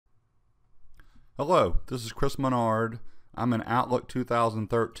Hello, this is Chris Menard. I'm in Outlook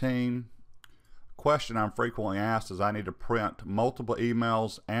 2013. Question I'm frequently asked is I need to print multiple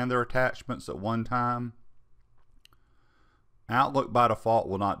emails and their attachments at one time. Outlook by default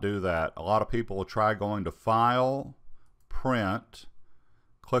will not do that. A lot of people will try going to File, Print,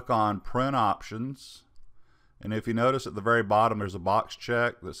 click on Print Options, and if you notice at the very bottom there's a box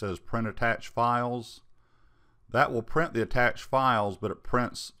check that says Print Attached Files. That will print the attached files, but it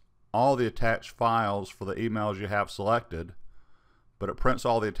prints all the attached files for the emails you have selected, but it prints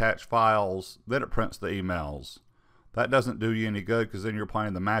all the attached files, then it prints the emails. That doesn't do you any good because then you're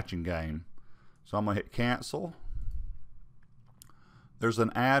playing the matching game. So I'm going to hit cancel. There's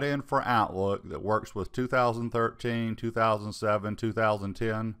an add-in for Outlook that works with 2013, 2007,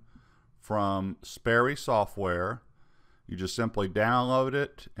 2010 from Sperry Software. You just simply download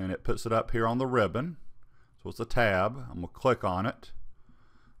it and it puts it up here on the ribbon. So it's a tab. I'm going to click on it.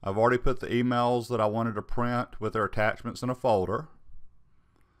 I've already put the emails that I wanted to print with their attachments in a folder.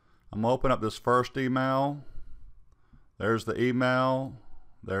 I'm going to open up this first email. There's the email.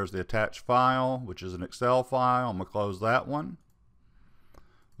 There's the attached file, which is an Excel file. I'm going to close that one.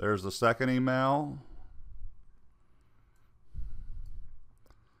 There's the second email.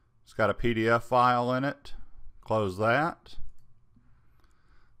 It's got a PDF file in it. Close that.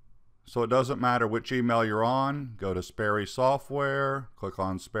 So it doesn't matter which email you're on. Go to Sperry Software, click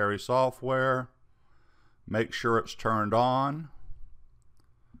on Sperry Software, make sure it's turned on,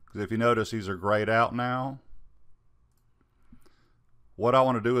 because if you notice these are grayed out now. What I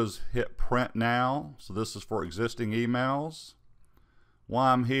want to do is hit Print Now. So this is for existing emails.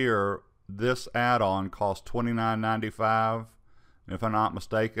 While I'm here, this add-on costs $29.95, and if I'm not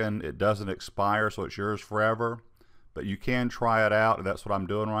mistaken, it doesn't expire, so it's yours forever. But you can try it out, and that's what I'm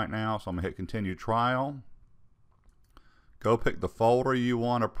doing right now. So I'm going to hit Continue Trial. Go pick the folder you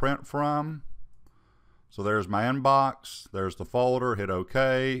want to print from. So there's my inbox. There's the folder. Hit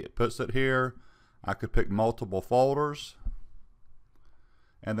OK. It puts it here. I could pick multiple folders.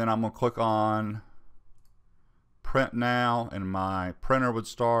 And then I'm going to click on Print Now, and my printer would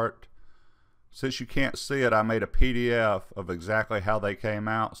start. Since you can't see it, I made a PDF of exactly how they came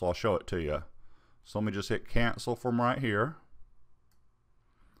out, so I'll show it to you. So let me just hit cancel from right here.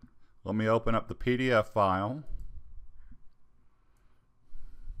 Let me open up the PDF file.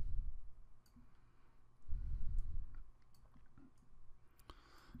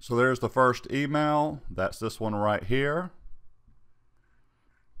 So there's the first email. That's this one right here.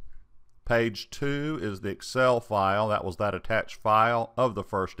 Page 2 is the Excel file. That was that attached file of the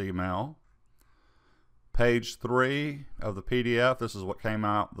first email. Page 3 of the PDF, this is what came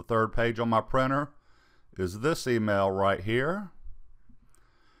out, the third page on my printer, is this email right here.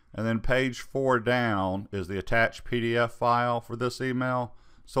 And then page 4 down is the attached PDF file for this email.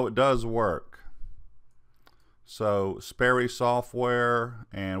 So it does work. So Sperry Software,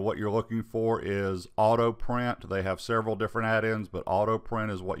 and what you're looking for is auto print. They have several different add-ins, but auto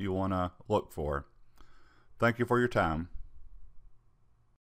print is what you want to look for. Thank you for your time.